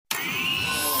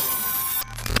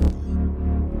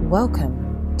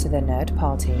Welcome to the Nerd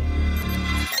Party.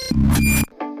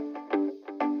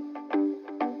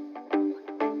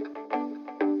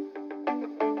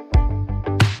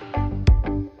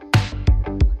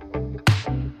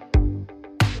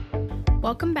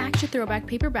 Welcome back to Throwback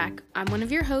Paperback. I'm one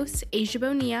of your hosts, Asia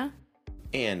Bonilla.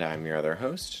 And I'm your other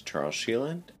host, Charles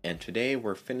Sheeland, and today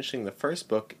we're finishing the first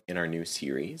book in our new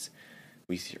series.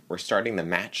 We're starting the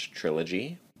Matched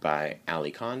trilogy by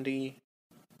Ali Condi,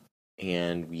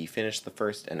 and we finished the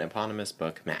first and eponymous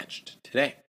book, Matched,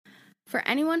 today. For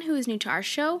anyone who is new to our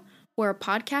show, we're a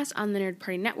podcast on the Nerd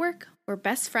Party Network. We're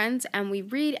best friends, and we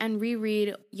read and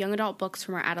reread young adult books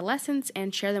from our adolescence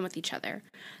and share them with each other.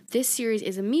 This series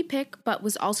is a me pick, but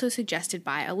was also suggested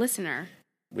by a listener.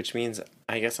 Which means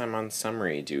I guess I'm on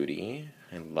summary duty.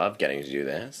 I love getting to do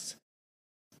this.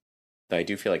 Though I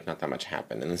do feel like not that much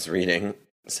happened in this reading.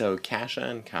 So Kasha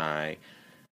and Kai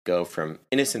go from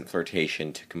innocent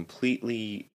flirtation to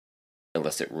completely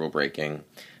illicit rule breaking.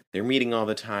 They're meeting all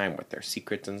the time with their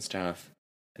secrets and stuff,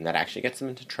 and that actually gets them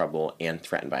into trouble and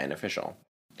threatened by an official.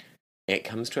 It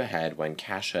comes to a head when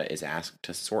Kasha is asked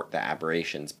to sort the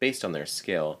aberrations based on their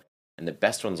skill, and the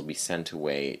best ones will be sent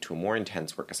away to a more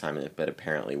intense work assignment, but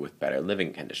apparently with better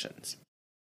living conditions.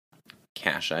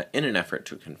 Kasha, in an effort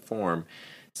to conform,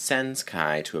 sends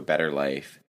Kai to a better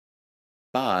life,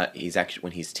 but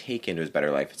when he's taken to his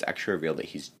better life, it's actually revealed that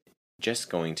he's just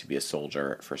going to be a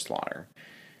soldier for slaughter.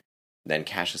 Then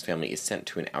Kasha's family is sent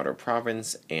to an outer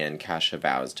province, and Kasha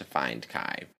vows to find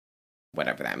Kai,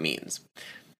 whatever that means.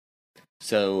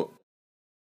 So,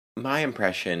 my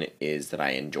impression is that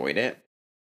I enjoyed it.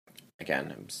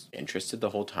 Again, I was interested the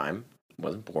whole time,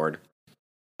 wasn't bored,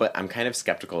 but I'm kind of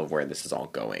skeptical of where this is all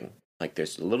going. Like,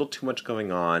 there's a little too much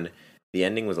going on, the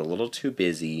ending was a little too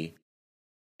busy,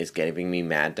 it's giving me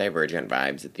mad Divergent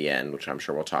vibes at the end, which I'm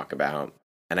sure we'll talk about,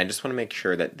 and I just want to make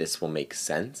sure that this will make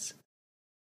sense.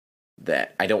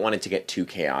 That I don't want it to get too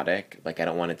chaotic, like I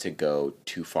don't want it to go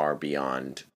too far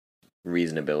beyond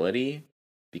reasonability,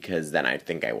 because then I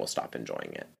think I will stop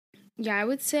enjoying it. Yeah, I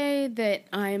would say that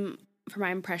for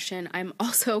my impression, I'm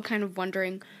also kind of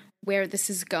wondering where this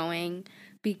is going,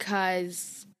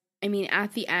 because, I mean,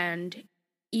 at the end,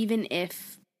 even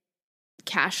if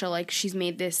Kasha, like, she's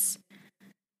made this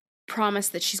promise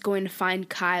that she's going to find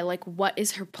Kai, like, what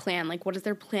is her plan? Like, what is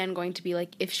their plan going to be?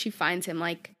 Like, if she finds him,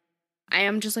 like, I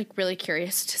am just, like, really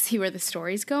curious to see where the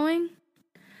story's going.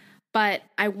 But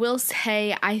I will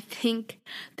say, I think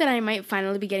that I might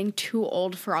finally be getting too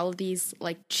old for all of these,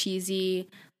 like, cheesy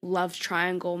love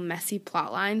triangle, messy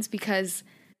plot lines, because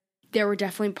there were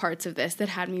definitely parts of this that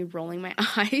had me rolling my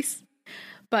eyes.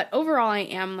 But overall, I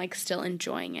am, like, still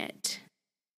enjoying it.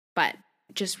 But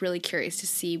just really curious to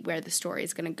see where the story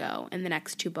is going to go in the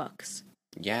next two books.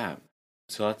 Yeah,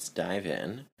 so let's dive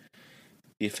in.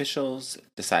 The officials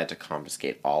decide to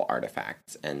confiscate all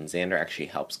artifacts, and Xander actually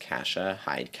helps Kasha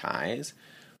hide Kai's,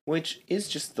 which is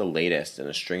just the latest in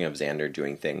a string of Xander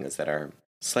doing things that are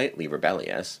slightly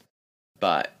rebellious,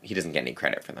 but he doesn't get any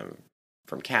credit for them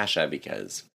from Kasha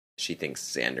because she thinks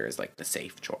Xander is like the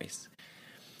safe choice.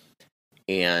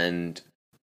 And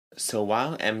so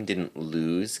while M didn't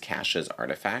lose Kasha's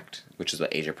artifact, which is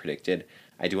what Asia predicted,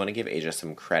 I do want to give Asia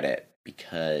some credit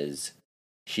because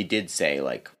she did say,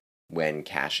 like, when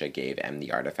Kasha gave M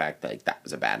the artifact, like, that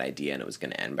was a bad idea and it was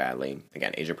going to end badly.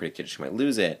 Again, Asia predicted she might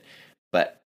lose it,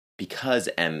 but because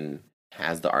M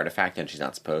has the artifact and she's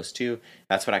not supposed to,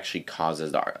 that's what actually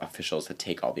causes the officials to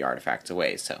take all the artifacts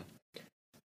away. So,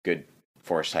 good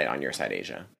foresight on your side,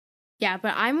 Asia. Yeah,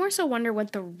 but I more so wonder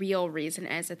what the real reason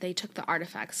is that they took the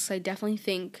artifacts. So I definitely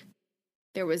think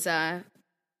there was a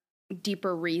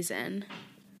deeper reason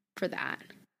for that.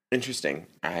 Interesting.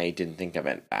 I didn't think of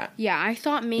it that. Yeah, I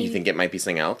thought maybe... You think it might be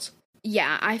something else?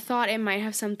 Yeah, I thought it might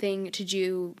have something to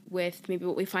do with maybe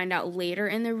what we find out later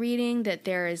in the reading, that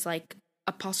there is, like,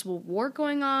 a possible war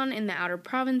going on in the outer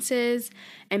provinces,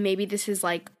 and maybe this is,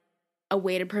 like, a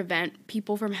way to prevent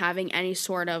people from having any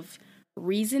sort of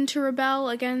reason to rebel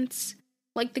against,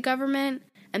 like, the government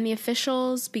and the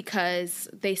officials, because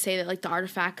they say that, like, the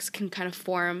artifacts can kind of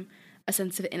form a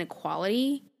sense of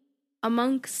inequality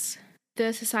amongst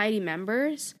the society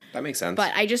members. That makes sense.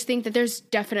 But I just think that there's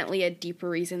definitely a deeper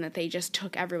reason that they just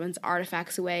took everyone's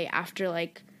artifacts away after,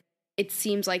 like, it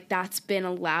seems like that's been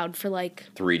allowed for, like,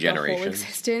 3 generations. The whole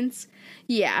existence.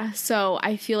 Yeah, so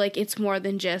I feel like it's more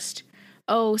than just,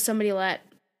 oh, somebody let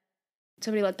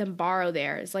them borrow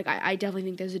theirs. Like, I definitely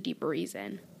think there's a deeper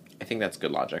reason. I think that's good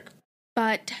logic.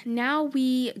 But now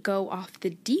we go off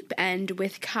the deep end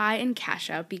with Kai and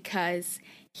Kasha because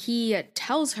he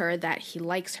tells her that he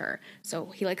likes her.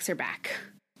 So he likes her back.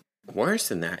 Worse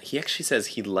than that, he actually says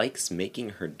he likes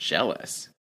making her jealous.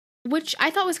 which I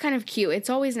thought was kind of cute. It's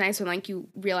always nice when, like, you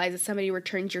realize that somebody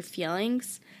returns your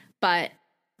feelings, but...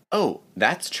 Oh,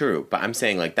 that's true. But I'm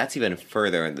saying, like, that's even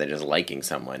further than just liking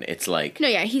someone. It's like... No,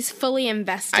 yeah, he's fully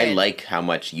invested. I like how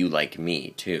much you like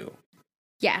me, too.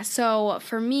 Yeah, so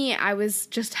for me, I was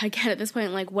just, again, at this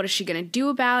point, like, what is she going to do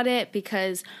about it?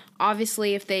 Because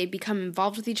obviously, if they become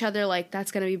involved with each other, like,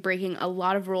 that's going to be breaking a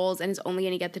lot of rules and is only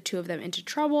going to get the two of them into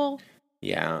trouble.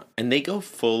 Yeah, and they go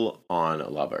full on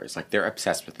lovers. Like, they're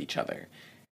obsessed with each other.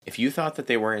 If you thought that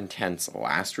they were intense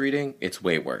last reading, it's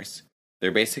way worse.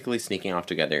 They're basically sneaking off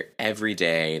together every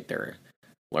day. They're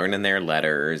learning their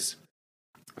letters.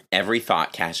 Every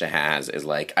thought Kasha has is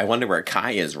like, I wonder where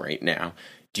Kai is right now.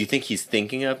 Do you think he's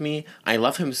thinking of me? I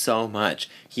love him so much.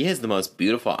 He has the most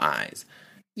beautiful eyes.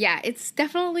 Yeah, it's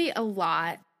definitely a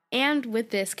lot. And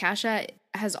with this, Kasha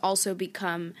has also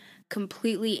become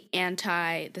completely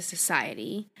anti the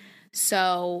society.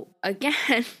 So,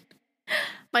 again,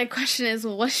 my question is,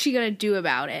 what's she going to do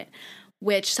about it?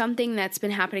 Which, something that's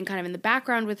been happening kind of in the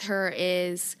background with her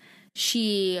is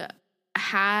she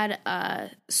had a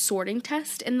sorting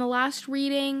test in the last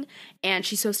reading, and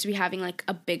she's supposed to be having, like,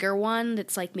 a bigger one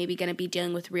that's, like, maybe going to be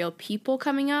dealing with real people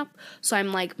coming up. So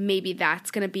I'm like, maybe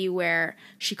that's going to be where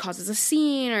she causes a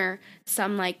scene, or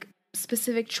some, like,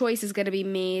 specific choice is going to be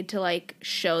made to, like,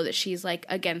 show that she's, like,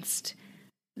 against,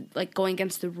 like, going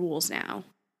against the rules now.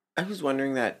 I was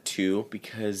wondering that too,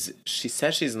 because she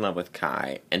says she's in love with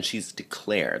Kai, and she's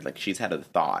declared, like, she's had a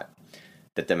thought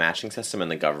that the matching system and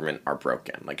the government are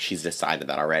broken. Like, she's decided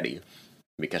that already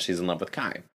because she's in love with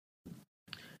Kai.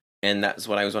 And that's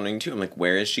what I was wondering too. I'm like,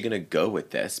 where is she going to go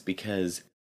with this? Because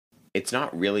it's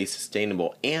not really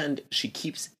sustainable. And she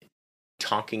keeps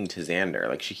talking to Xander.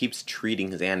 Like, she keeps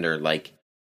treating Xander like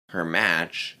her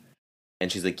match.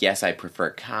 And she's like, yes, I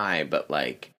prefer Kai, but,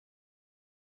 like,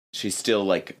 she's still,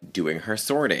 like, doing her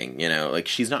sorting, you know? Like,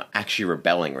 she's not actually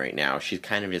rebelling right now. She's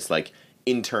kind of just, like,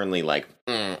 internally, like,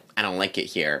 I don't like it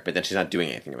here, but then she's not doing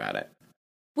anything about it.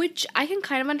 Which I can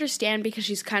kind of understand, because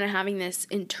she's kind of having this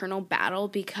internal battle,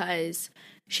 because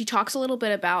she talks a little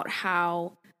bit about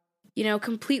how, you know,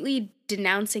 completely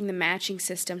denouncing the matching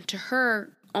system to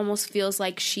her almost feels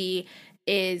like she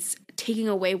is taking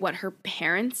away what her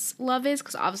parents' love is,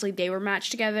 because obviously they were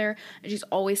matched together, and she's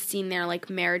always seen their, like,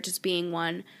 marriage as being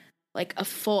one, like, a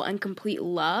full and complete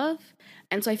love.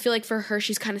 And so I feel like for her,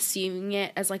 she's kind of seeing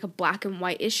it as, like, a black and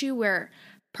white issue, where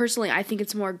personally I think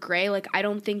it's more gray. Like, I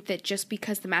don't think that just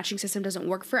because the matching system doesn't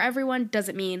work for everyone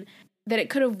doesn't mean that it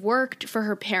could have worked for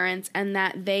her parents, and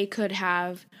that they could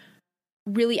have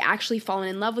really actually fallen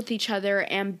in love with each other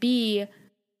and be,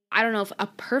 I don't know if a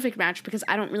perfect match, because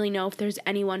I don't really know if there's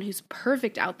anyone who's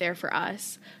perfect out there for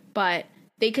us, but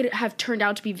they could have turned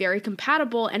out to be very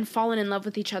compatible and fallen in love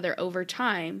with each other over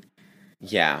time.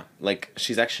 Yeah, like,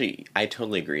 she's actually, I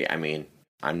totally agree. I mean,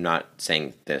 I'm not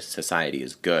saying this society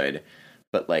is good,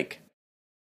 but, like,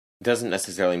 doesn't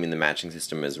necessarily mean the matching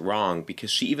system is wrong, because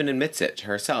she even admits it to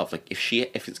herself. Like,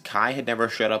 if Kai had never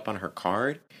showed up on her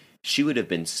card, she would have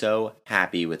been so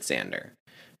happy with Xander.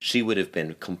 She would have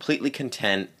been completely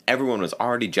content. Everyone was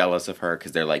already jealous of her,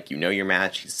 because they're like, you know your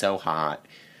match, he's so hot,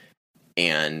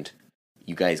 and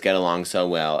you guys get along so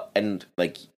well. And,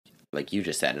 like you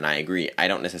just said, and I agree, I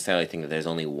don't necessarily think that there's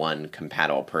only one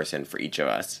compatible person for each of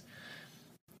us.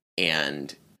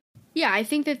 And yeah, I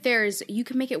think that you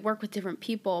can make it work with different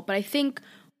people, but I think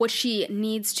what she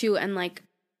needs to, and, like,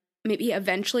 maybe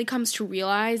eventually comes to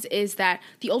realize, is that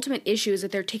the ultimate issue is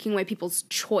that they're taking away people's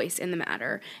choice in the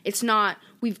matter. It's not,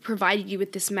 we've provided you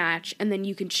with this match and then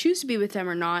you can choose to be with them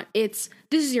or not. It's,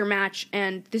 this is your match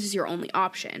and this is your only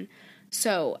option.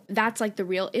 So that's, like, the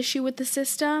real issue with the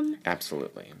system.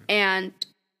 Absolutely. And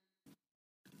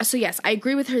so, yes, I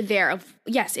agree with her there.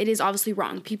 Yes, it is obviously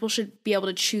wrong. People should be able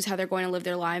to choose how they're going to live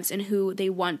their lives and who they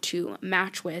want to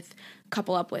match with,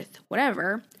 couple up with,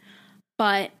 whatever.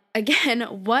 But again,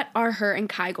 what are her and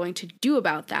Kai going to do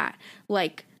about that?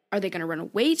 Like, are they going to run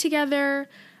away together?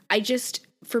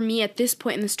 For me, at this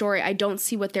point in the story, I don't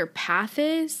see what their path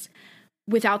is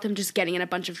without them just getting in a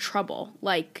bunch of trouble.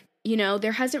 Like, you know,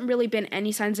 there hasn't really been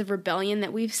any signs of rebellion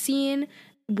that we've seen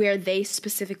where they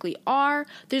specifically are.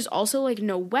 There's also, like,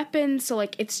 no weapons. So,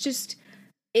 like, it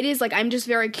is, like, I'm just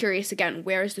very curious, again,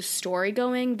 where is the story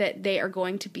going, that they are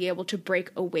going to be able to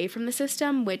break away from the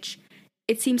system, which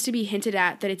it seems to be hinted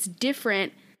at that it's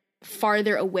different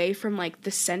farther away from, like,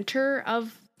 the center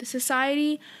of the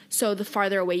society. So the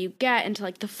farther away you get into,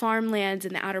 like, the farmlands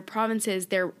and the outer provinces,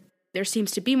 there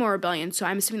seems to be more rebellion. So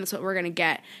I'm assuming that's what we're going to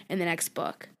get in the next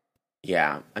book.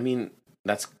 Yeah, I mean,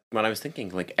 that's what I was thinking.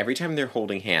 Like, every time they're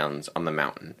holding hands on the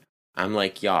mountain, I'm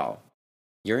like, y'all,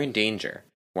 you're in danger.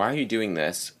 Why are you doing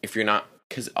this if you're not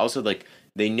because also, like,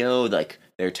 they know, like,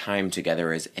 their time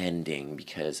together is ending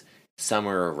because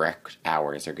summer rec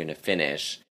hours are going to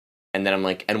finish. And then I'm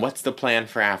like, and what's the plan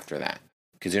for after that?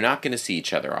 Because you're not going to see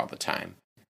each other all the time.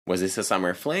 Was this a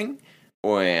summer fling?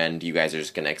 And you guys are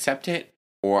just going to accept it?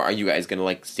 Or are you guys going to,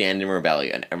 like, stand in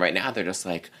rebellion? And right now they're just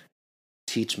like,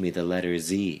 teach me the letter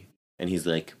Z. And he's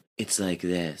like, it's like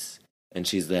this. And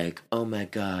she's like, oh my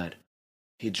God,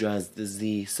 he draws the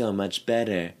Z so much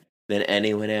better than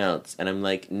anyone else. And I'm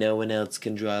like, no one else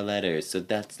can draw letters, so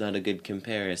that's not a good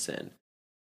comparison.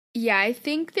 Yeah, I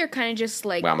think they're kind of just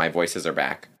like... Wow, my voices are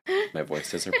back. My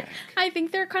voices are back. I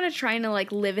think they're kind of trying to,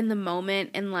 like, live in the moment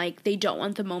and, like, they don't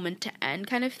want the moment to end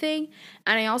kind of thing.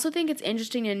 And I also think it's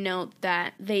interesting to note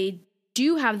that they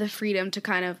do have the freedom to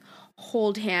kind of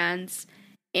hold hands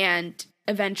and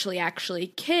eventually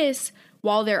actually kiss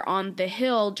while they're on the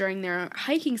hill during their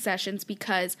hiking sessions,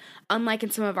 because unlike in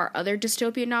some of our other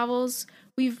dystopian novels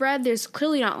we've read, there's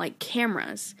clearly not, like,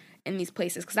 cameras in these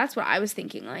places, because that's what I was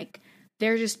thinking, like,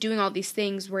 they're just doing all these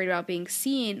things, worried about being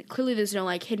seen. Clearly there's no,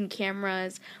 like, hidden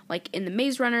cameras. Like, in the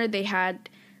Maze Runner, they had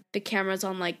the cameras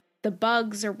on, like, the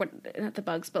bugs, or what, not the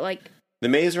bugs, but, like... The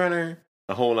Maze Runner,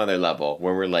 a whole nother level,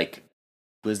 where we're like,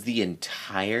 was the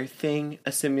entire thing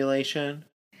a simulation?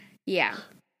 Yeah.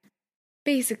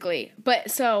 Basically.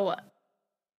 But, so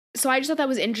I just thought that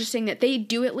was interesting that they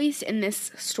do, at least in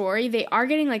this story, they are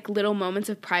getting, like, little moments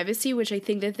of privacy, which I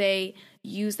think that they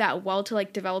use that well to,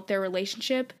 like, develop their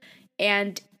relationship.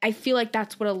 And I feel like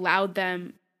that's what allowed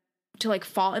them to, like,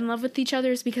 fall in love with each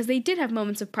other, is because they did have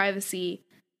moments of privacy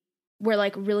where,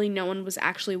 like, really no one was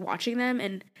actually watching them,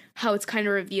 and how it's kind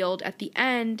of revealed at the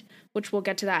end, which we'll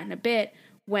get to that in a bit,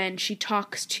 when she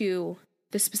talks to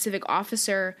the specific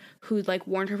officer who, like,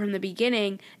 warned her from the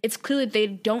beginning. It's clear that they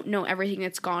don't know everything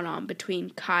that's gone on between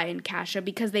Kai and Kasha,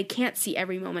 because they can't see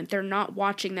every moment. They're not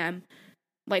watching them,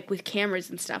 like, with cameras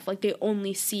and stuff. Like, they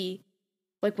only see,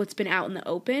 like, what's been out in the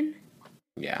open.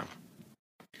 Yeah.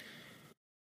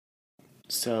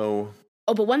 So...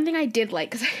 Oh, but one thing I did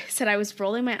like, because I said I was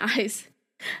rolling my eyes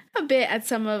a bit at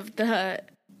some of the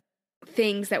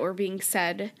things that were being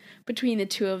said between the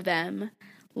two of them.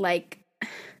 Like,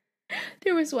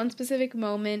 there was one specific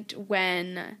moment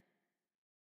when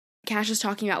Cash was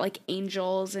talking about, like,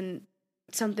 angels and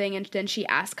something, and then she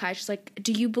asked Kai, she's like,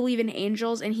 do you believe in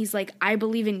angels? And he's like, I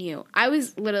believe in you. I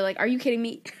was literally like, are you kidding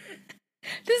me?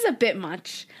 This is a bit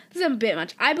much.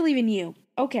 I believe in you.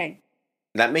 Okay.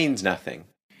 That means nothing.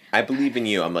 I believe in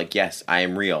you. I'm like, yes, I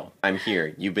am real. I'm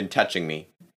here. You've been touching me.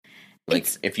 Like,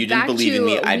 if you didn't believe in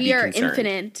me, I'd be concerned. We are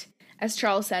infinite, as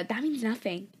Charles said. That means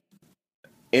nothing.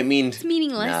 It means it's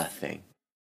meaningless. Nothing.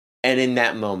 And in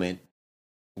that moment,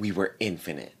 we were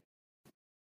infinite.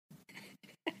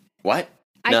 What?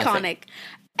 Iconic. Nothing.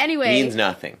 Anyway. Means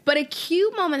nothing. But a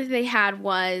cute moment that they had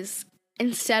was,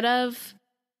 instead of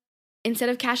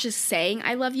Cassius saying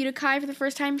I love you to Kai for the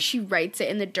first time, she writes it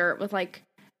in the dirt with, like,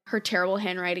 her terrible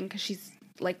handwriting, because she's,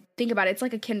 like, think about it, it's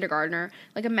like a kindergartner.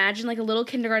 Like, imagine, like, a little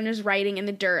kindergartner's writing in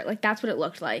the dirt. Like, that's what it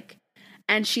looked like.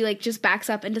 And she, like, just backs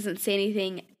up and doesn't say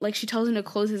anything. Like, she tells him to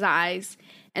close his eyes,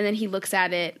 and then he looks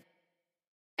at it,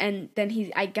 and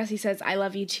then I guess he says, I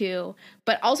love you too.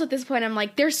 But also at this point, I'm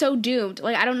like, they're so doomed.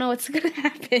 Like, I don't know what's gonna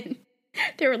happen.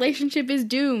 Their relationship is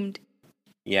doomed.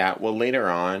 Yeah, well, later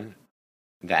on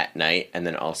that night, and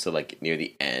then also, like, near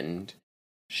the end,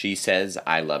 she says,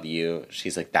 I love you.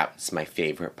 She's like, that's my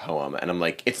favorite poem. And I'm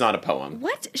like, it's not a poem.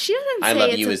 What? She doesn't say I love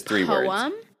it's you a is 3 poem.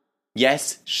 words.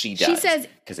 Yes, she does. She says,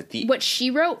 because what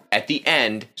she wrote? At the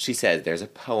end, she says, there's a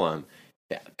poem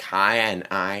that Kai and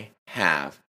I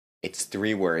have. It's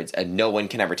 3 words, and no one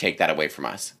can ever take that away from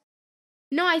us.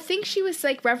 No, I think she was,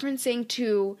 like, referencing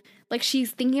to, like,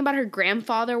 she's thinking about her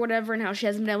grandfather or whatever, and how she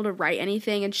hasn't been able to write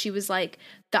anything, and she was like,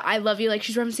 the I love you, like,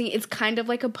 she's referencing, it's kind of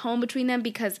like a poem between them,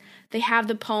 because they have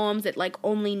the poems that, like,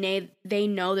 only they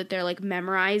know that they're, like,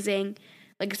 memorizing,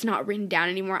 like, it's not written down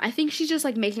anymore. I think she's just,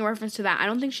 like, making a reference to that. I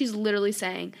don't think she's literally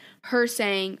saying, her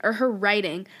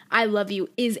writing, I love you,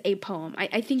 is a poem.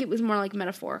 I think it was more, like,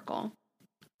 metaphorical.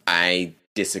 I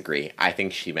disagree. I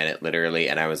think she meant it literally,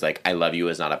 and I was like, I love you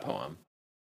is not a poem.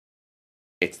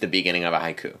 It's the beginning of a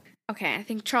haiku. Okay, I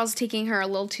think Charles is taking her a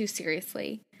little too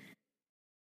seriously.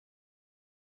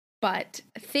 But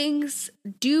things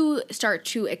do start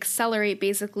to accelerate,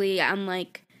 basically, on,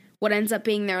 like, what ends up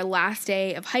being their last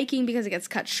day of hiking, because it gets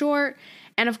cut short.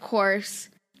 And, of course,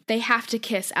 they have to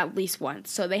kiss at least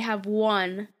once. So they have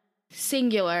one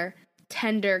singular,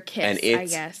 tender kiss, I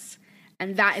guess.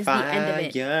 And that is the end of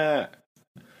it. Yeah.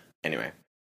 Anyway.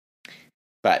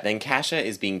 But then Kasha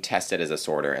is being tested as a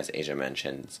sorter, as Asia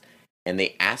mentions, and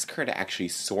they ask her to actually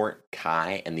sort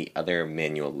Kai and the other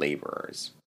manual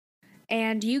laborers.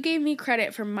 And you gave me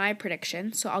credit for my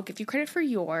prediction, so I'll give you credit for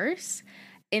yours,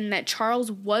 in that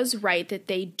Charles was right that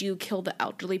they do kill the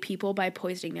elderly people by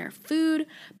poisoning their food,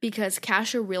 because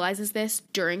Kasha realizes this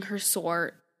during her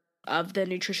sort of the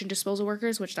nutrition disposal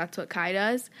workers, which that's what Kai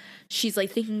does. She's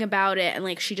like thinking about it, and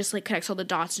like she just like connects all the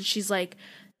dots, and she's like,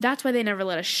 that's why they never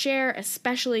let us share,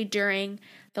 especially during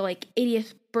the like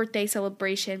 80th birthday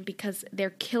celebration, because they're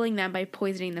killing them by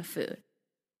poisoning the food.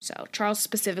 So Charles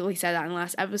specifically said that in the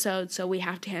last episode, so we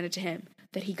have to hand it to him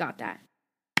that he got that.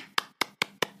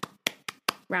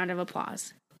 Round of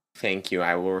applause. Thank you.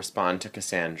 I will respond to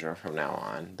Cassandra from now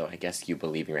on, though I guess you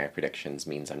believing my predictions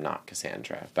means I'm not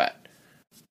Cassandra, but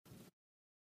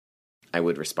I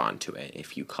would respond to it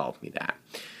if you called me that.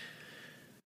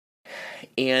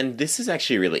 And this is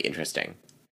actually really interesting,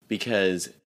 because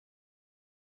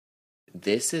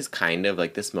this is kind of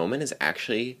like, this moment is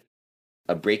actually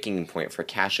a breaking point for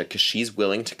Kasha, because she's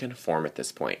willing to conform at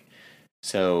this point.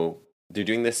 So they're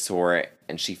doing this sort,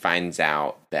 and she finds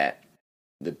out that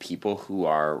the people who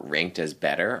are ranked as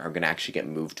better are going to actually get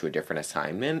moved to a different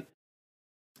assignment,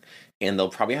 and they'll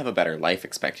probably have a better life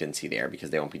expectancy there because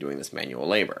they won't be doing this manual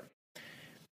labor.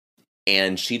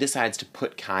 And she decides to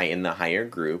put Kai in the higher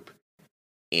group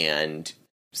and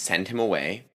send him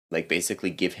away, like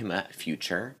basically give him a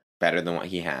future better than what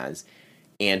he has.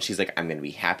 And she's like, I'm going to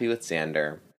be happy with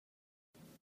Xander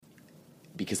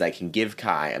because I can give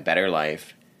Kai a better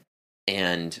life,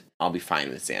 and I'll be fine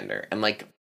with Xander. And like,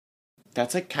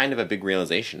 that's like kind of a big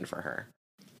realization for her.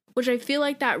 Which I feel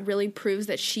like that really proves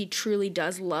that she truly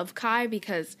does love Kai,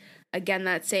 because again,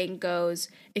 that saying goes,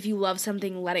 if you love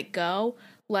something, let it go.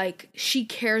 Like, she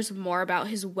cares more about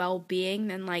his well-being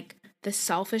than like the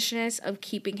selfishness of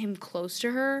keeping him close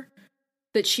to her,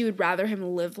 that she would rather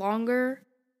him live longer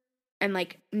and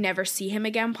like never see him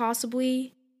again,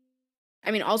 possibly.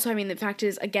 The fact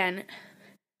is, again,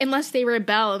 unless they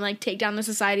rebel and like take down the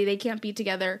society, they can't be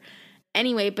together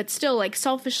anyway. But still, like,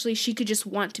 selfishly, she could just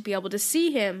want to be able to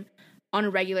see him on a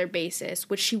regular basis,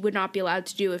 which she would not be allowed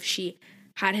to do if she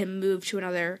had him move to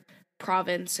another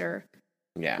province or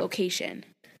location.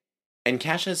 And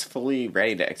Kasha's fully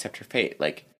ready to accept her fate.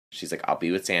 Like, she's like, I'll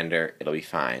be with Xander, it'll be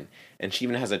fine. And she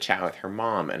even has a chat with her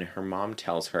mom, and her mom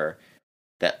tells her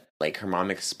that, like, her mom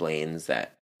explains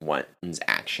that one's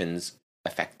actions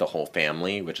affect the whole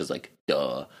family, which is like,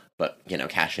 duh. But, you know,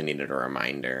 Kasha needed a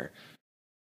reminder.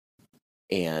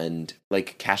 And,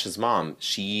 like, Kasha's mom,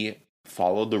 she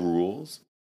followed the rules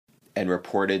and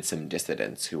reported some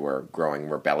dissidents who were growing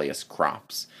rebellious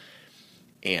crops.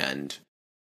 And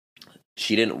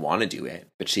she didn't want to do it,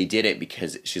 but she did it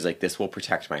because she's like, this will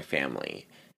protect my family.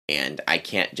 And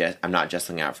I'm not just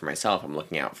looking out for myself, I'm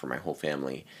looking out for my whole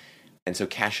family. And so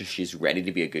Kasha, she's ready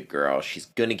to be a good girl. She's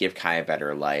going to give Kai a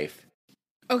better life.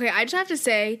 Okay, I just have to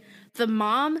say, the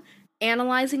mom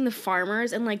analyzing the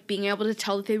farmers and like being able to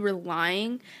tell that they were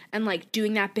lying and like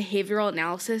doing that behavioral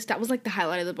analysis, that was like the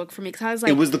highlight of the book for me, because I was like,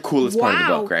 it was the coolest part of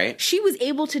the book, right? She was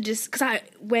able to just, because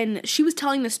when she was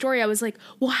telling the story, I was like,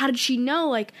 well, how did she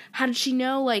know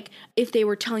if they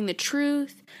were telling the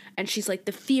truth? And she's like,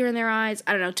 the fear in their eyes,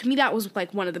 I don't know, to me that was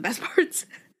like one of the best parts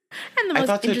and the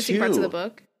most interesting parts of the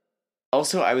book.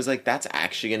 Also, I was like, that's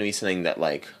actually going to be something that,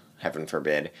 like, heaven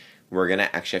forbid, we're going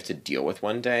to actually have to deal with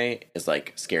one day, is,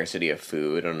 like, scarcity of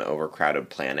food on an overcrowded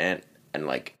planet and,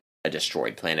 like, a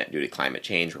destroyed planet due to climate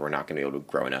change where we're not going to be able to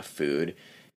grow enough food.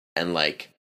 And,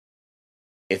 like,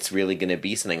 it's really going to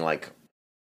be something like,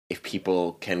 if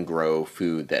people can grow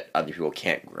food that other people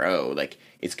can't grow, like,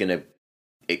 it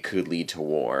could lead to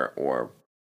war, or,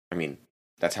 I mean,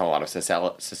 that's how a lot of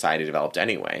society developed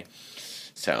anyway.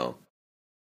 So,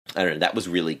 I don't know, that was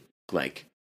really, like,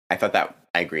 I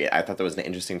agree. I thought that was an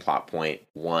interesting plot point.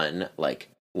 One, like,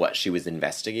 what she was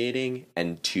investigating,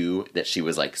 and two, that she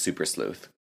was, like, super sleuth.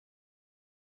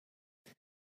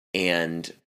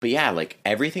 But yeah, like,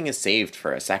 everything is saved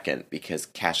for a second because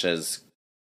Kasha's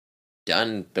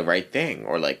done the right thing,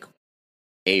 or, like,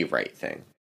 a right thing.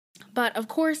 But, of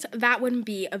course, that wouldn't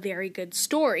be a very good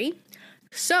story.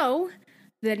 So,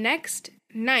 the next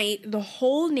night, the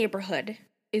whole neighborhood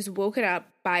is woken up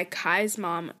by Kai's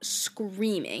mom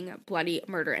screaming bloody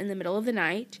murder in the middle of the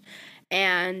night.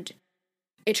 And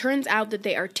it turns out that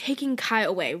they are taking Kai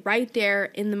away right there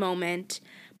in the moment.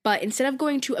 But instead of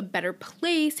going to a better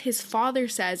place, his father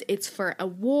says it's for a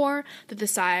war that the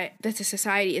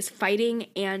society is fighting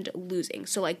and losing.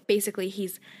 So, like, basically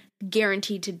he's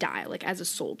guaranteed to die, like, as a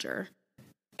soldier.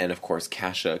 And, of course,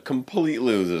 Kasha completely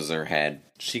loses her head.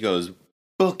 She goes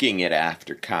booking it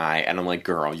after Kai, and I'm like,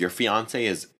 girl, your fiance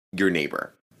is your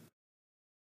neighbor.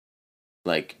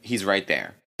 Like, he's right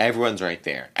there. Everyone's right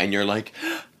there. And you're like,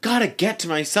 gotta get to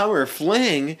my summer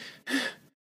fling.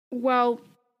 Well,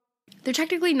 they're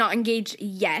technically not engaged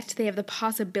yet. They have the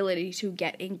possibility to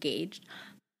get engaged.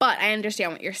 But I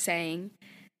understand what you're saying.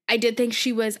 I did think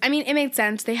she was, I mean, it made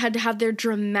sense. They had to have their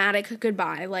dramatic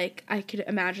goodbye. Like, I could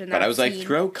imagine that. But I was like,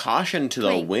 throw caution to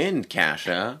the wind,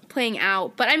 Kasha. Playing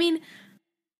out. But I mean,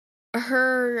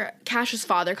 Kasha's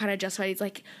father kind of justified. He's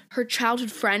like, her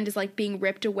childhood friend is like being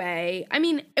ripped away. I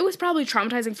mean, it was probably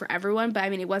traumatizing for everyone, but I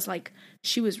mean, it was like,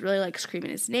 she was really like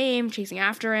screaming his name, chasing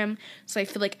after him. So I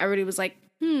feel like everybody was like,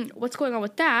 what's going on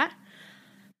with that?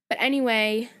 But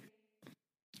anyway,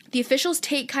 the officials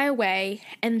take Kai away,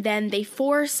 and then they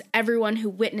force everyone who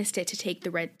witnessed it to take the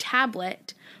red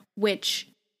tablet, which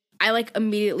I like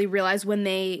immediately realized when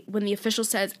the official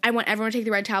says, I want everyone to take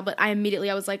the red tablet, I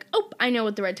was like, oh, I know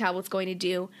what the red tablet's going to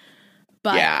do.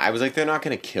 But yeah, I was like, they're not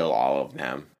going to kill all of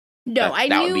them. No, I knew.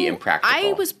 That would be impractical.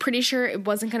 I was pretty sure it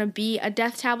wasn't going to be a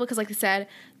death tablet because, like I said,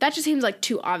 that just seems like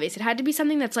too obvious. It had to be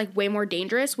something that's like way more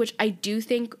dangerous, which I do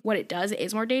think what it does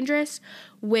is more dangerous,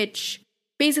 which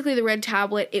basically the red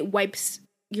tablet, it wipes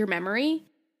your memory,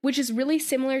 which is really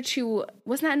similar to,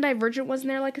 wasn't that in Divergent? Wasn't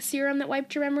there like a serum that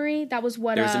wiped your memory? That was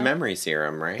what... There was a memory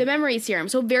serum, right? The memory serum.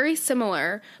 So very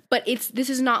similar, but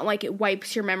this is not like it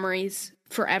wipes your memories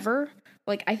forever.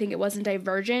 Like, I think it was in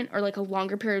Divergent, or like a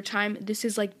longer period of time. This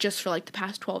is like just for like the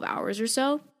past 12 hours or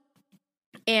so.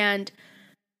 And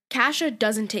Kasha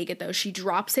doesn't take it though. She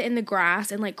drops it in the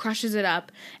grass and like crushes it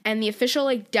up. And the official,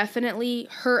 like definitely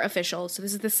her official, so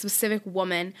this is the specific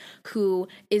woman who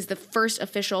is the first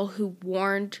official who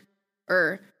warned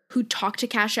or who talked to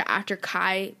Kasha after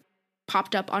Kai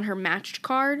popped up on her matched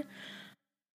card.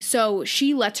 So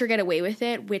she lets her get away with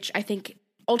it, which I think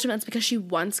ultimately it's because she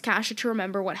wants Kasha to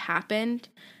remember what happened,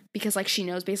 because like she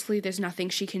knows basically there's nothing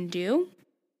she can do.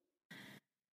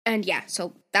 And yeah,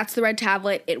 so that's the red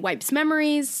tablet. It wipes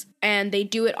memories, and they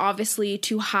do it obviously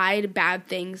to hide bad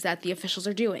things that the officials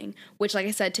are doing, which, like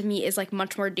I said, to me is like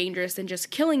much more dangerous than just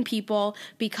killing people,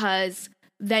 because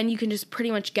then you can just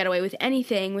pretty much get away with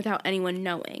anything without anyone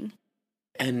knowing.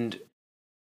 And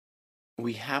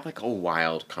we have like a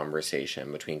wild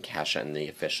conversation between Kasha and the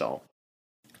official.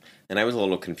 And I was a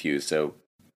little confused, so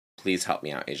please help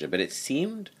me out, Asia. But it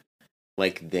seemed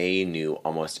like they knew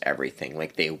almost everything.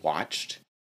 Like they watched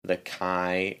the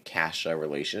Kai-Kasha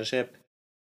relationship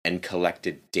and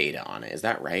collected data on it. Is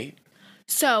that right?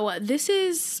 So this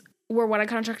is where what I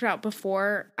kind of talked about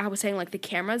before, I was saying like the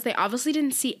cameras, they obviously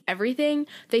didn't see everything.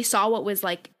 They saw what was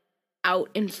like out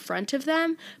in front of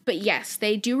them. But yes,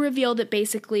 they do reveal that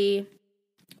basically,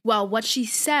 well, what she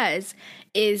says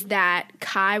is that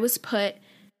Kai was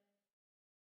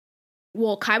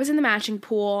in the matching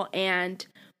pool, and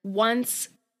once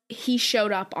he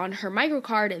showed up on her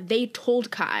microcard, they told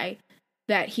Kai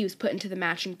that he was put into the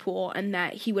matching pool and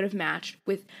that he would have matched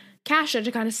with Kasha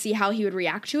to kind of see how he would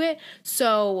react to it.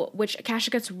 So, which Kasha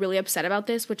gets really upset about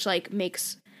this, which like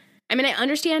makes, I mean, I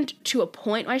understand to a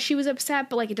point why she was upset,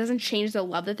 but like it doesn't change the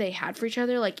love that they had for each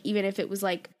other. Like even if it was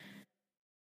like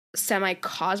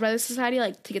semi-caused by the society,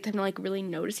 like to get them to like really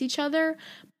notice each other.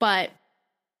 But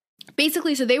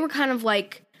basically, so they were kind of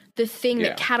like the thing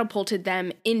that catapulted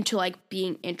them into like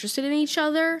being interested in each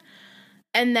other.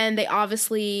 And then they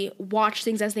obviously watch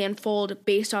things as they unfold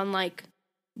based on like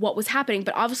what was happening.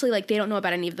 But obviously, like they don't know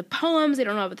about any of the poems. They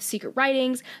don't know about the secret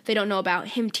writings. They don't know about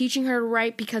him teaching her to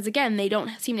write, because again, they don't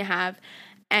seem to have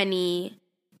any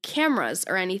cameras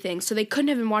or anything. So they couldn't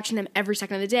have been watching them every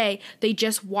second of the day. They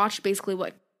just watched basically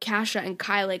what Kasha and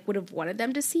Kai like would have wanted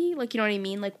them to see. Like, you know what I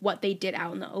mean? Like what they did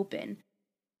out in the open.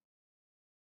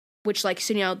 Which, like,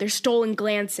 so, you know, they're stolen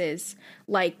glances,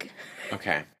 like...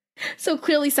 Okay. So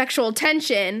clearly sexual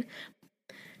tension.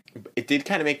 It did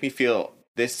kind of make me feel...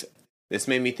 This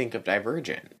made me think of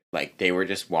Divergent. Like, they were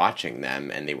just watching them,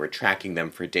 and they were tracking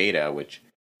them for data, which,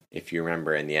 if you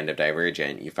remember, in the end of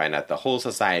Divergent, you find out the whole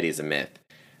society is a myth,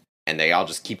 and they all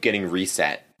just keep getting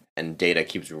reset, and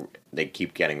they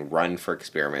keep getting run for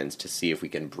experiments to see if we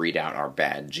can breed out our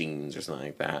bad genes or something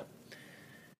like that.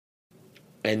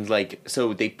 And, like,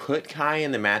 so they put Kai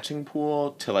in the matching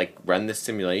pool to, like, run this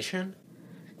simulation?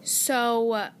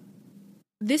 So,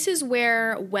 this is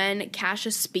where when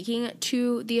Kasha's speaking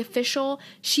to the official,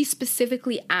 she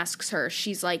specifically asks her,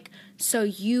 she's like, so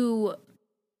I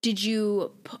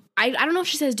don't know if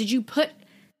she says, did you put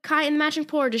Kai in the matching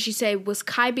pool, or does she say, was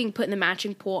Kai being put in the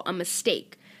matching pool a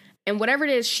mistake? And whatever it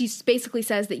is, she basically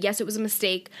says that, yes, it was a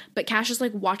mistake, but Kasha's,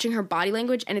 like, watching her body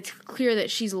language, and it's clear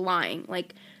that she's lying.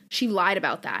 Like, she lied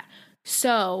about that.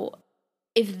 So,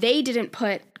 if they didn't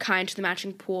put Kai into the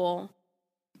matching pool,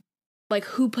 like,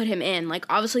 who put him in? Like,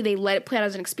 obviously, they let it play out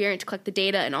as an experiment to collect the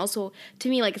data, and also, to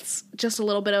me, like, it's just a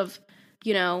little bit of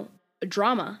you know,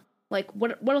 drama. Like,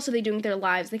 what else are they doing with their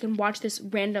lives? They can watch this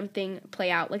random thing play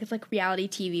out. Like, it's like reality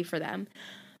TV for them.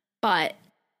 But,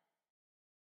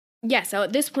 yeah, so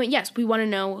at this point, yes, we want to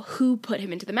know who put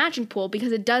him into the matching pool,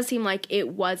 because it does seem like it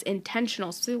was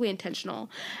intentional, specifically intentional.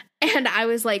 And I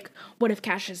was like, what if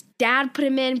Kasha's dad put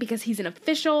him in because he's an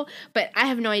official? But I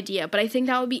have no idea. But I think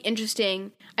that would be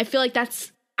interesting. I feel like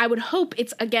I would hope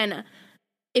it's, again,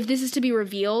 if this is to be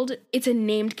revealed, it's a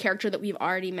named character that we've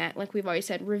already met. Like we've always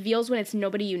said, reveals when it's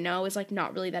nobody you know is like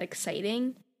not really that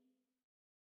exciting.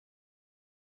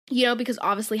 You know, because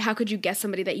obviously how could you guess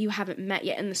somebody that you haven't met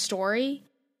yet in the story?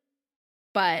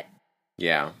 But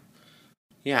yeah,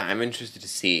 I'm interested to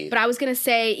see. But I was going to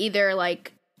say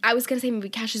maybe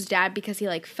Kasha's dad because he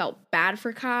like felt bad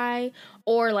for Kai,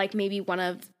 or like maybe one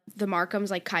of the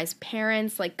Markhams, like Kai's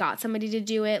parents, like got somebody to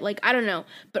do it. Like, I don't know.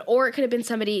 But, or it could have been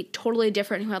somebody totally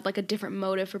different who had like a different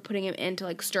motive for putting him in to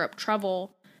like stir up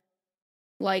trouble.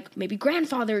 Like maybe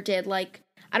grandfather did, like,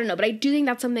 I don't know. But I do think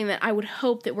that's something that I would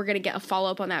hope that we're going to get a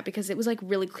follow-up on that, because it was like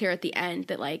really clear at the end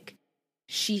that like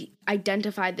she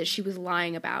identified that she was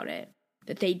lying about it,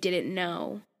 that they didn't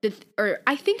know. Or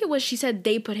I think it was, she said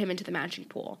they put him into the matching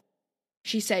pool.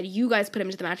 She said, you guys put him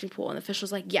into the matching pool. And the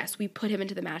official's like, yes, we put him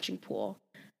into the matching pool.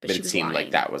 But it seemed lying.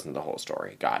 Like that wasn't the whole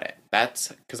story. Got it. That's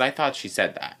because I thought she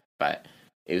said that, but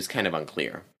it was kind of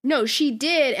unclear. No, she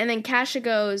did. And then Kasha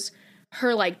goes,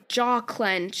 her like jaw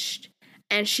clenched.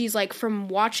 And she's like, from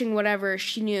watching whatever,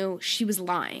 she knew she was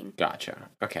lying. Gotcha.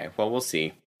 Okay. Well, we'll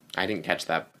see. I didn't catch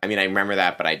that. I mean, I remember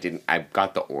that, but I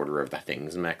got the order of the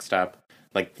things mixed up.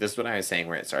 Like, this is what I was saying,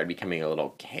 where it started becoming a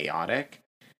little chaotic.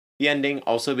 The ending,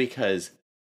 also because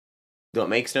what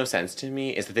makes no sense to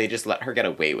me is that they just let her get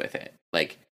away with it.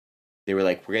 Like, they were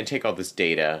like, we're going to take all this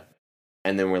data,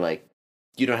 and then we're like,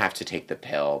 you don't have to take the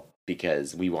pill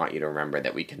because we want you to remember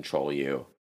that we control you.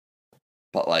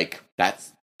 But, like,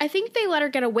 that's... I think they let her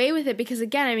get away with it because,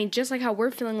 again, I mean, just like how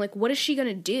we're feeling, like, what is she going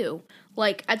to do?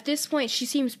 Like, at this point, she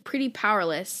seems pretty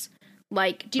powerless.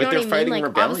 Like, do you know what I mean? But they're fighting like,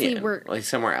 rebellion, like,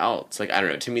 somewhere else. Like, I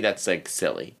don't know. To me, that's, like,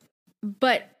 silly.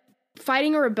 But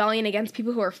fighting a rebellion against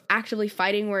people who are actively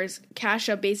fighting, whereas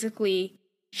Kasha basically,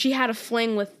 she had a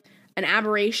fling with an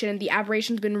aberration, and the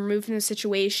aberration's been removed from the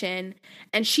situation,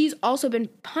 and she's also been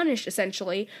punished,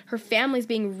 essentially. Her family's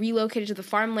being relocated to the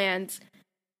farmlands.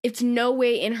 It's no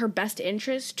way in her best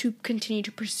interest to continue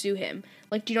to pursue him.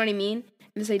 Like, do you know what I mean?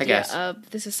 This idea of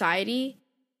the society.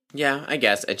 Yeah, I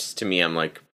guess. It's just, to me, I'm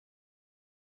like,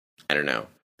 I don't know.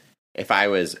 If I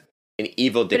was an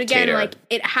evil dictator... But again, like,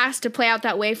 it has to play out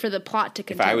that way for the plot to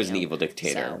continue. If I was an evil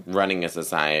dictator running a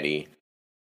society,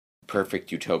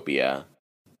 perfect utopia,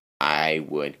 I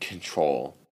would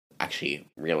control... Actually,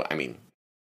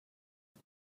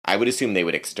 I would assume they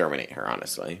would exterminate her,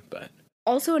 honestly, but...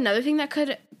 Also, another thing that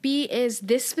could be is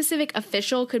this specific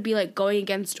official could be, like, going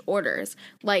against orders.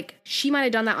 Like, she might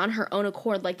have done that on her own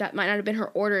accord. Like, that might not have been her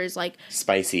orders. Like...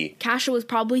 Spicy. Kasha was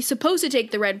probably supposed to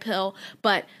take the red pill,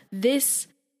 but this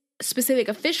specific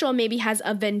official maybe has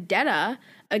a vendetta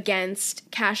against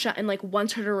Kasha and, like,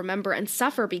 wants her to remember and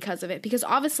suffer because of it. Because,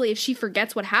 obviously, if she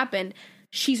forgets what happened,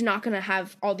 she's not going to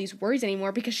have all these worries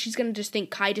anymore because she's going to just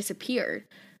think Kai disappeared.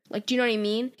 Like, do you know what I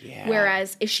mean? Yeah.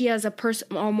 Whereas if she has a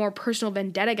more personal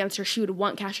vendetta against her, she would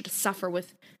want Kasha to suffer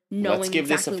with knowing exactly what happened. Let's give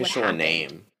this official a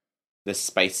name. This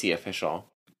spicy official.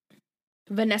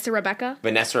 Vanessa Rebecca?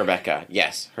 Vanessa Rebecca.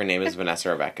 Yes, her name is Vanessa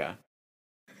Rebecca.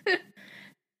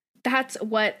 That's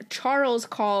what Charles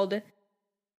called...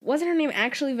 Wasn't her name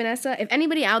actually Vanessa? If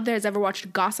anybody out there has ever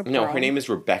watched Gossip Girl... No, her name is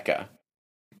Rebecca.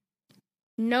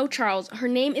 No, Charles. Her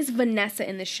name is Vanessa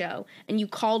in the show, and you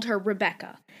called her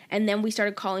Rebecca. And then we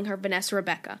started calling her Vanessa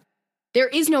Rebecca. There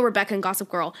is no Rebecca in Gossip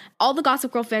Girl. All the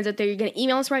Gossip Girl fans out there, you're going to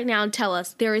email us right now and tell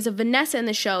us there is a Vanessa in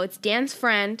the show. It's Dan's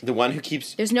friend. The one who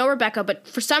keeps... There's no Rebecca, but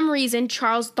for some reason,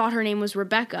 Charles thought her name was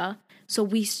Rebecca, so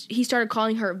he started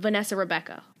calling her Vanessa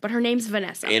Rebecca. But her name's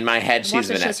Vanessa. In my head, she's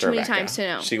Vanessa Rebecca. Too many times to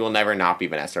know. She will never not be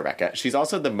Vanessa Rebecca. She's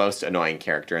also the most annoying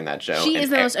character in that show. She is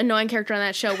the most annoying character on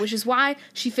that show, which is why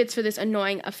she fits for this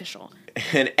annoying official.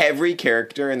 And every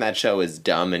character in that show is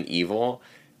dumb and evil,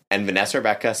 and Vanessa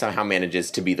Rebecca somehow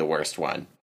manages to be the worst one.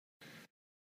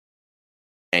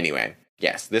 Anyway,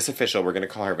 yes, this official, we're going to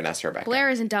call her Vanessa Rebecca. Blair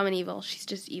isn't dumb and evil. She's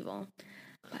just evil.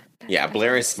 Yeah,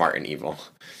 Blair is smart and evil.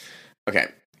 Okay,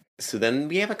 so then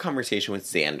we have a conversation with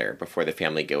Xander before the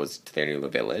family goes to their new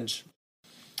village.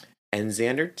 And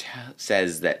Xander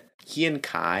says that he and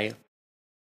Kai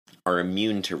are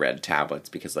immune to red tablets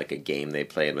because, like, a game they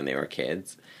played when they were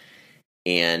kids.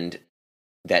 And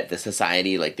that the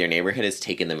society, like, their neighborhood has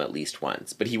taken them at least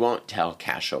once. But he won't tell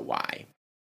Kasha why.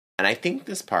 And I think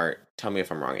this part, tell me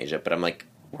if I'm wrong, Asia, but I'm like,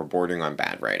 or bordering on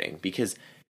bad writing, because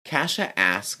Kasha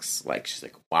asks, like, she's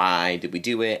like, why did we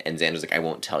do it? And Xander's like, I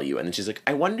won't tell you. And then she's like,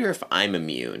 I wonder if I'm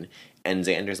immune. And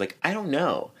Xander's like, I don't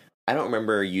know. I don't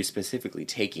remember you specifically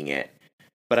taking it.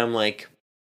 But I'm like,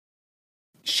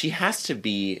 she has to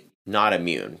be not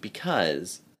immune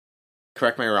because,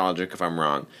 correct my logic if I'm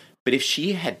wrong, but if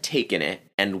she had taken it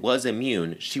and was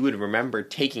immune, she would remember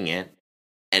taking it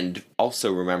and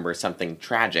also remember something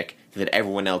tragic that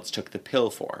everyone else took the pill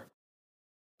for.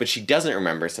 But she doesn't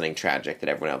remember something tragic that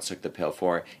everyone else took the pill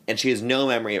for, and she has no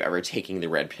memory of ever taking the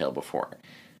red pill before.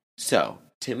 So,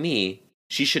 to me,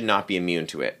 she should not be immune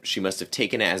to it. She must have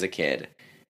taken it as a kid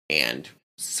and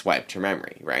swiped her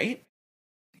memory, right?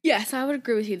 Yes, I would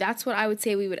agree with you. That's what I would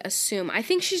say we would assume. I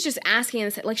think she's just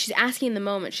asking, like, she's asking in the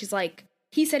moment. She's like,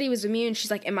 he said he was immune.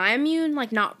 She's like, am I immune?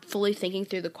 Like, not fully thinking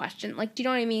through the question. Like, do you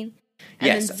know what I mean? And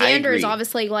yes, then Xander is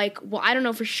obviously like, well, I don't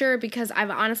know for sure because I've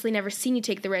honestly never seen you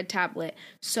take the red tablet.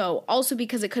 So also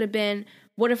because it could have been,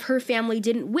 what if her family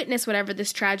didn't witness whatever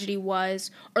this tragedy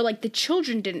was? Or like the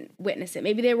children didn't witness it.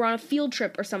 Maybe they were on a field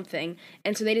trip or something.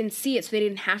 And so they didn't see it, so they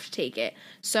didn't have to take it.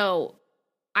 So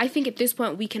I think at this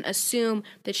point we can assume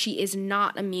that she is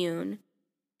not immune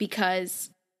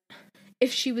because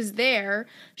if she was there,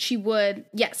 she would,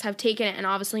 yes, have taken it and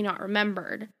obviously not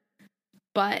remembered.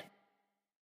 But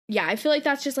yeah, I feel like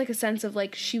that's just like a sense of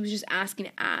like she was just asking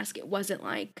to ask. It wasn't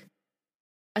like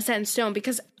a set in stone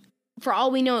because for all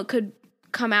we know, it could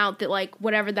come out that like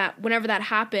whenever that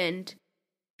happened,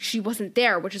 she wasn't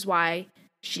there, which is why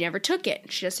she never took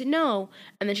it. She doesn't know.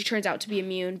 And then she turns out to be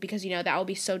immune because, you know, that will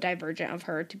be so divergent of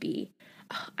her to be,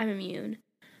 oh, I'm immune.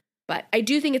 But I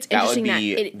do think it's interesting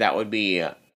that would be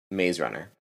Maze Runner.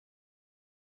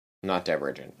 Not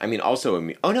Divergent. I mean, also,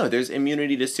 there's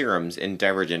immunity to serums in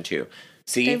Divergent too.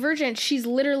 See? Divergent, she's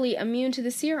literally immune to the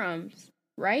serums,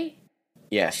 right?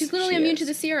 Yes, she's literally immune to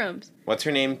the serums. What's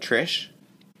her name? Trish?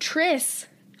 Triss.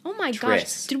 Oh my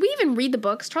gosh. Did we even read the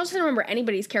books? Charles doesn't remember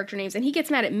anybody's character names, and he gets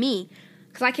mad at me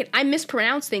because I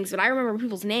mispronounce things, but I remember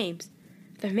people's names.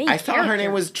 I thought her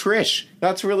name was Trish.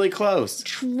 That's really close.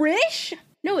 Trish?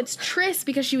 No, it's Triss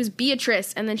because she was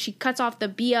Beatrice, and then she cuts off the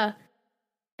Bea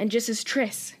and just is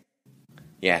Triss.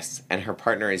 Yes, and her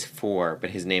partner is Four, but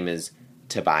his name is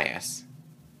Tobias.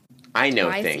 I know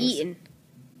Tobias things. Eaton.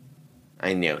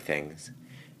 I know things.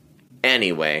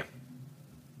 Anyway,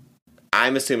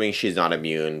 I'm assuming she's not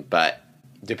immune, but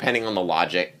depending on the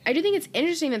logic. I do think it's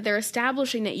interesting that they're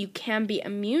establishing that you can be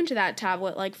immune to that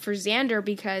tablet, like for Xander,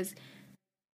 because,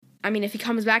 I mean, if he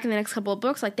comes back in the next couple of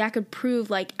books, like that could prove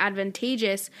like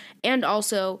advantageous, and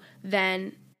also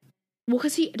then, well,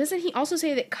 because doesn't he also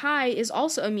say that Kai is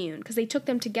also immune because they took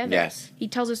them together? Yes. He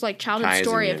tells us like childhood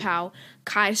story of how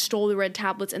Kai stole the red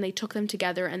tablets and they took them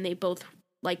together and they both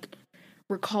like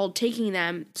recalled taking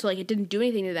them, so like it didn't do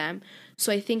anything to them.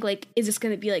 So I think like, is this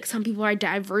going to be like some people are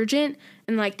divergent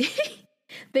and like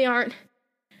they aren't?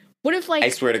 What if like, I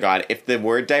swear to God, if the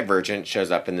word divergent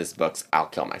shows up in this books, I'll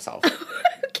kill myself.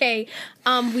 Okay,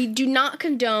 we do not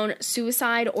condone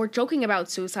suicide or joking about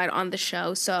suicide on the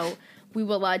show, so we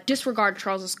will disregard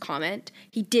Charles's comment.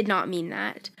 He did not mean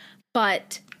that,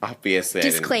 but obviously,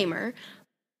 disclaimer.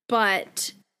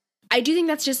 But I do think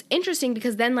that's just interesting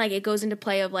because then like it goes into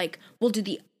play of like, well, do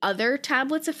the other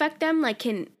tablets affect them? Like,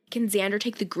 can Xander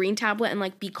take the green tablet and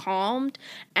like be calmed,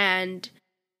 and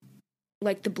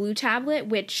like the blue tablet,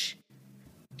 which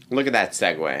look at that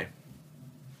segue.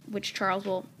 Which Charles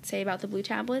will say about the blue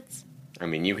tablets. I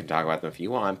mean, you can talk about them if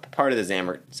you want. Part of the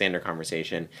Xander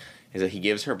conversation is that he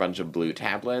gives her a bunch of blue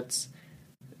tablets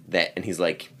and he's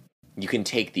like, you can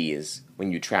take these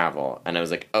when you travel. And I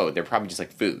was like, oh, they're probably just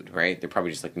like food, right? They're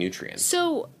probably just like nutrients.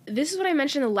 So this is what I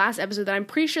mentioned in the last episode that I'm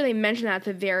pretty sure they mentioned that at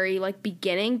the very like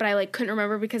beginning, but I like couldn't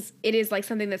remember because it is like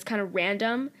something that's kind of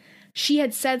random. She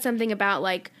had said something about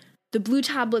like the blue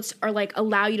tablets are like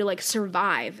allow you to like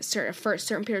survive for a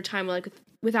certain period of time, like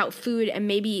without food and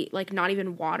maybe like not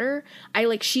even water.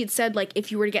 She had said like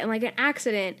if you were to get in like an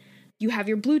accident, you have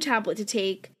your blue tablet to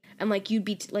take and like you'd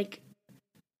be like,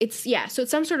 it's, yeah, so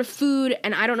it's some sort of food,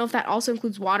 and I don't know if that also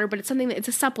includes water, but it's something that it's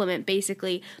a supplement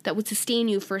basically that would sustain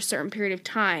you for a certain period of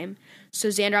time. So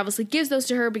Xander obviously gives those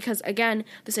to her because, again,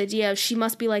 this idea of she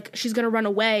must be like, she's going to run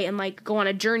away and like go on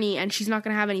a journey and she's not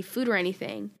going to have any food or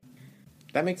anything.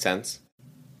 That makes sense.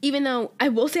 Even though I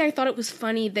will say I thought it was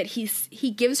funny that he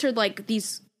gives her like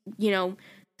these,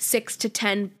 6 to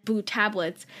 10 blue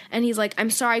tablets, and he's like,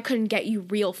 I'm sorry I couldn't get you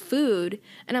real food.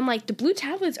 And I'm like, the blue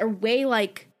tablets are way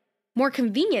like more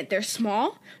convenient. They're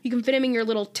small. You can fit them in your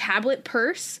little tablet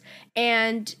purse,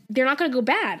 and they're not going to go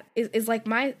bad. Is like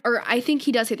or I think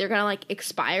he does say they're going to like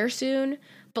expire soon,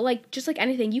 but, like, just like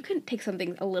anything, you can take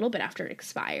something a little bit after it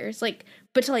expires. Like,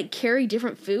 but to, like, carry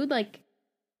different food, like,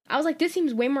 I was like, this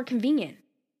seems way more convenient.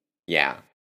 Yeah.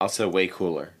 Also way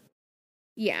cooler.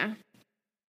 Yeah.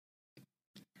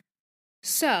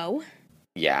 So.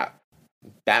 Yeah.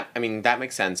 That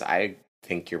makes sense. I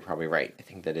think you're probably right. I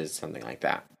think that is something like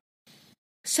that.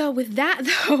 So with that,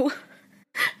 though,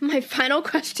 my final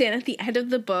question at the end of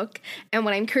the book, and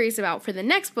what I'm curious about for the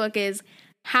next book is,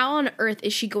 how on earth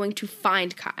is she going to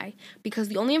find Kai? Because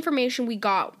the only information we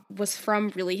got was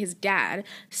from really his dad,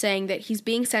 saying that he's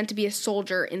being sent to be a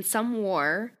soldier in some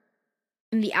war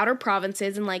in the outer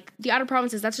provinces. And, like, the outer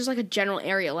provinces, that's just, like, a general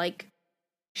area. Like,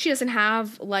 she doesn't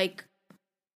have, like,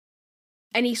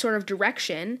 any sort of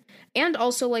direction. And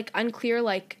also, like, unclear,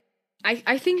 like,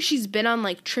 I think she's been on,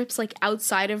 like, trips, like,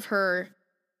 outside of her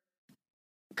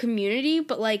community,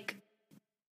 but, like,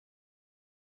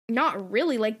 not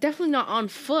really, like, definitely not on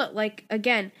foot, like,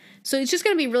 again, so it's just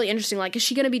gonna be really interesting, like, is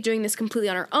she gonna be doing this completely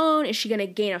on her own? Is she gonna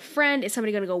gain a friend? Is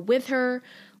somebody gonna go with her?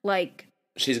 Like,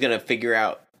 she's gonna figure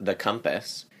out the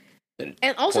compass.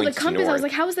 And also the compass, I was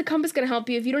like, how is the compass gonna help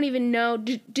you if you don't even know,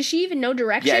 does she even know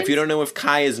directions? Yeah, if you don't know if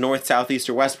Kai is north, south, east,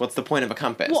 or west, what's the point of a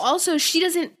compass? Well, also, she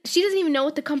doesn't even know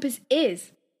what the compass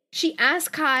is. She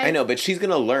asked Kai. I know, but she's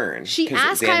gonna learn. She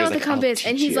asked Kai about the compass,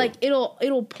 and he's like,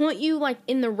 it'll point you, like,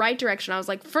 in the right direction. I was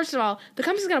like, first of all, the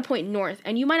compass is gonna point north,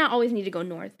 and you might not always need to go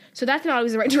north, so that's not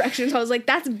always the right direction. So I was like,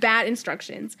 that's bad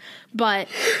instructions. But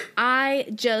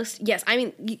she's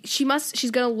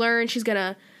gonna learn. She's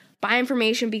gonna buy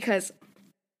information, because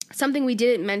something we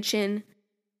didn't mention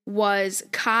was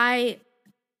Kai,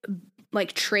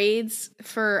 like, trades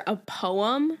for a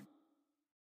poem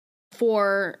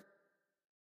for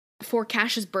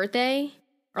Cash's birthday,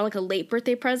 or, like, a late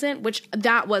birthday present, which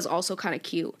that was also kind of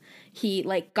cute. He,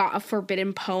 like, got a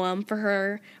forbidden poem for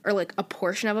her, or, like, a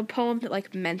portion of a poem that,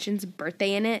 like, mentions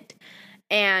birthday in it.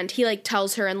 And he, like,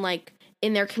 tells her, and, like,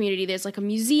 in their community there's, like, a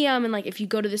museum, and, like, if you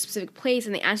go to this specific place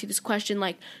and they ask you this question,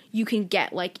 like, you can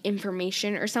get, like,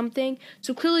 information or something.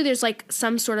 So clearly there's, like,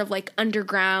 some sort of, like,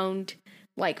 underground,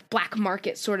 like, black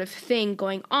market sort of thing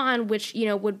going on, which, you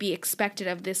know, would be expected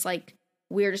of this, like,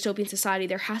 weird dystopian society.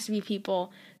 There has to be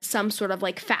people, some sort of,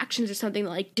 like, factions or something that,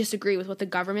 like, disagree with what the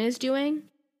government is doing.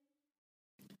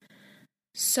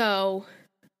 So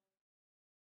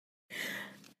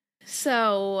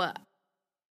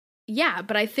yeah,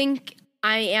 but I think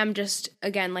I am just,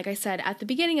 again, like I said at the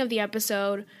beginning of the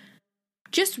episode,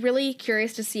 just really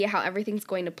curious to see how everything's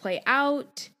going to play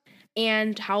out,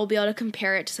 and how we'll be able to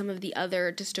compare it to some of the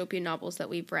other dystopian novels that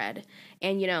we've read.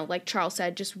 And, you know, like Charles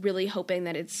said, just really hoping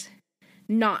that it's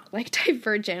not like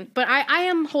Divergent, but I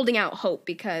am holding out hope,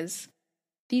 because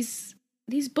these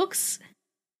books,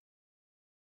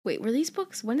 wait, were these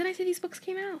books, when did I say these books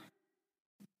came out?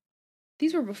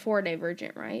 These were before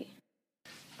Divergent, right?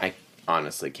 I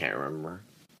honestly can't remember.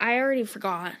 I already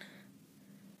forgot.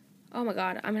 Oh my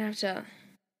god, I'm gonna have to...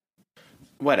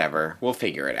 Whatever, we'll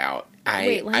figure it out.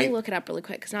 Wait, let me look it up really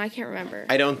quick, because now I can't remember.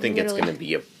 I don't think it's gonna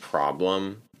be a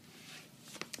problem.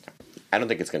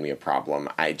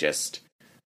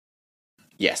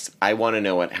 Yes, I want to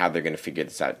know how they're going to figure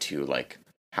this out too. Like,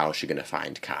 how is she going to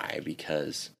find Kai?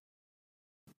 Because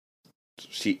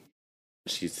she's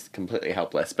completely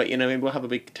helpless. But, you know, maybe we'll have a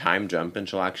big time jump and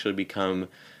she'll actually become,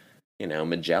 you know,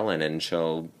 Magellan, and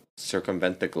she'll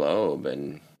circumvent the globe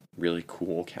and really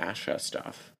cool Kasha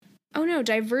stuff. Oh no,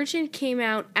 Divergent came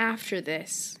out after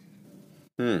this.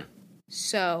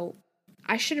 So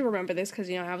I should remember this, because,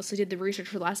 you know, I obviously did the research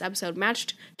for the last episode.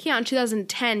 Matched came out in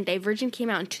 2010. Divergent came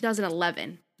out in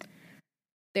 2011.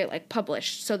 They're, like,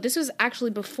 published. So this was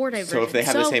actually before Divergent. So if they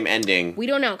have the same ending... We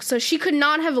don't know. So she could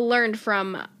not have learned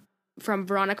from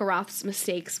Veronica Roth's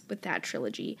mistakes with that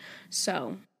trilogy.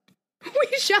 So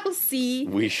we shall see.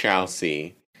 We shall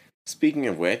see. Speaking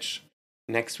of which,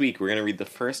 next week we're going to read the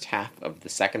first half of the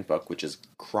second book, which is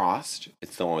Crossed.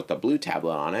 It's the one with the blue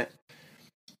tablet on it.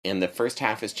 And the first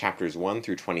half is chapters 1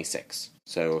 through 26.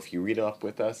 So if you read up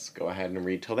with us, go ahead and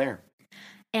read till there.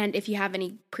 And if you have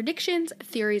any predictions,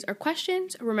 theories, or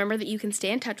questions, remember that you can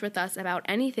stay in touch with us about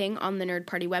anything on the Nerd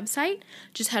Party website.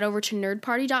 Just head over to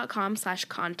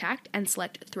nerdparty.com/contact and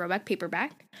select Throwback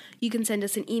Paperback. You can send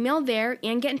us an email there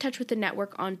and get in touch with the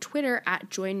network on Twitter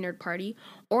 @JoinNerdParty,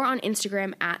 or on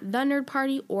Instagram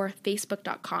 @TheNerdParty, or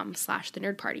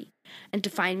Facebook.com/TheNerdParty. And to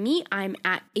find me, I'm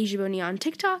 @AsiaBonia on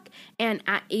TikTok and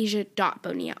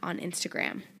 @Asia.Bonia on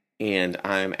Instagram. And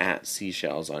I'm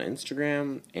 @Seashells on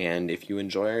Instagram. And if you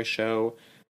enjoy our show,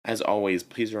 as always,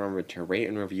 please remember to rate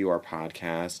and review our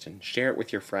podcast and share it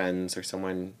with your friends or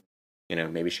someone, you know,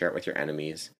 maybe share it with your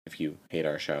enemies if you hate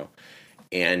our show.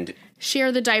 And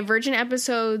share the Divergent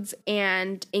episodes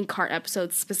and Inkheart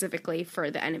episodes specifically for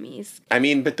the enemies. I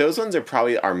mean, but those ones are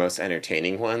probably our most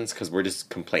entertaining ones because we're just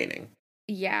complaining.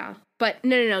 Yeah. But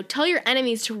no. Tell your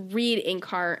enemies to read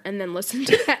Inkheart and then listen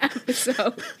to that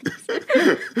episode.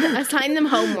 Assign them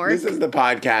homework. This is the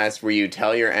podcast where you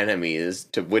tell your enemies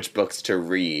to which books to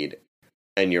read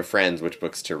and your friends which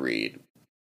books to read.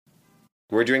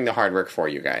 We're doing the hard work for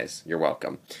you guys. You're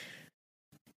welcome.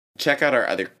 Check out our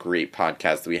other great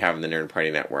podcasts that we have in the Nerd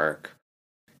Party Network.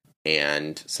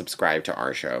 And subscribe to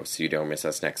our show so you don't miss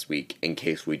us next week in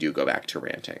case we do go back to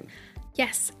ranting.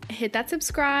 Yes, hit that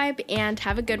subscribe and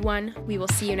have a good one. We will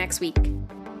see you next week.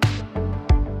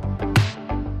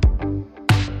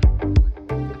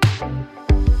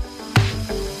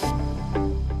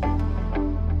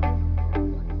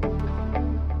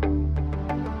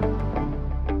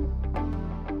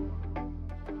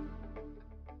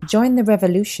 Join the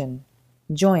revolution.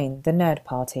 Join the Nerd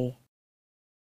Party.